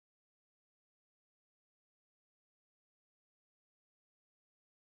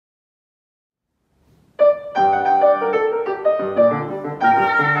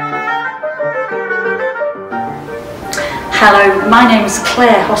Hello, my name is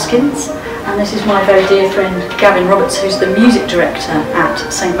Clare Hoskins, and this is my very dear friend Gavin Roberts, who's the music director at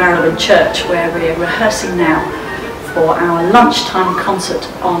St Marylebone Church, where we're rehearsing now for our lunchtime concert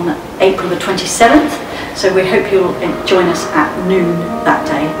on April the 27th. So we hope you'll join us at noon that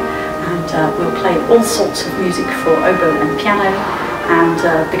day, and we'll play all sorts of music for oboe and piano.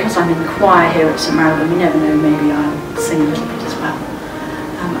 And because I'm in the choir here at St Marylebone, you never know, maybe I'll sing a little bit as well.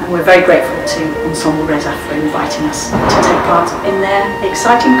 And we're very grateful to Ensemble for inviting us to take part in their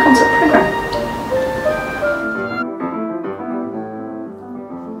exciting concert programme.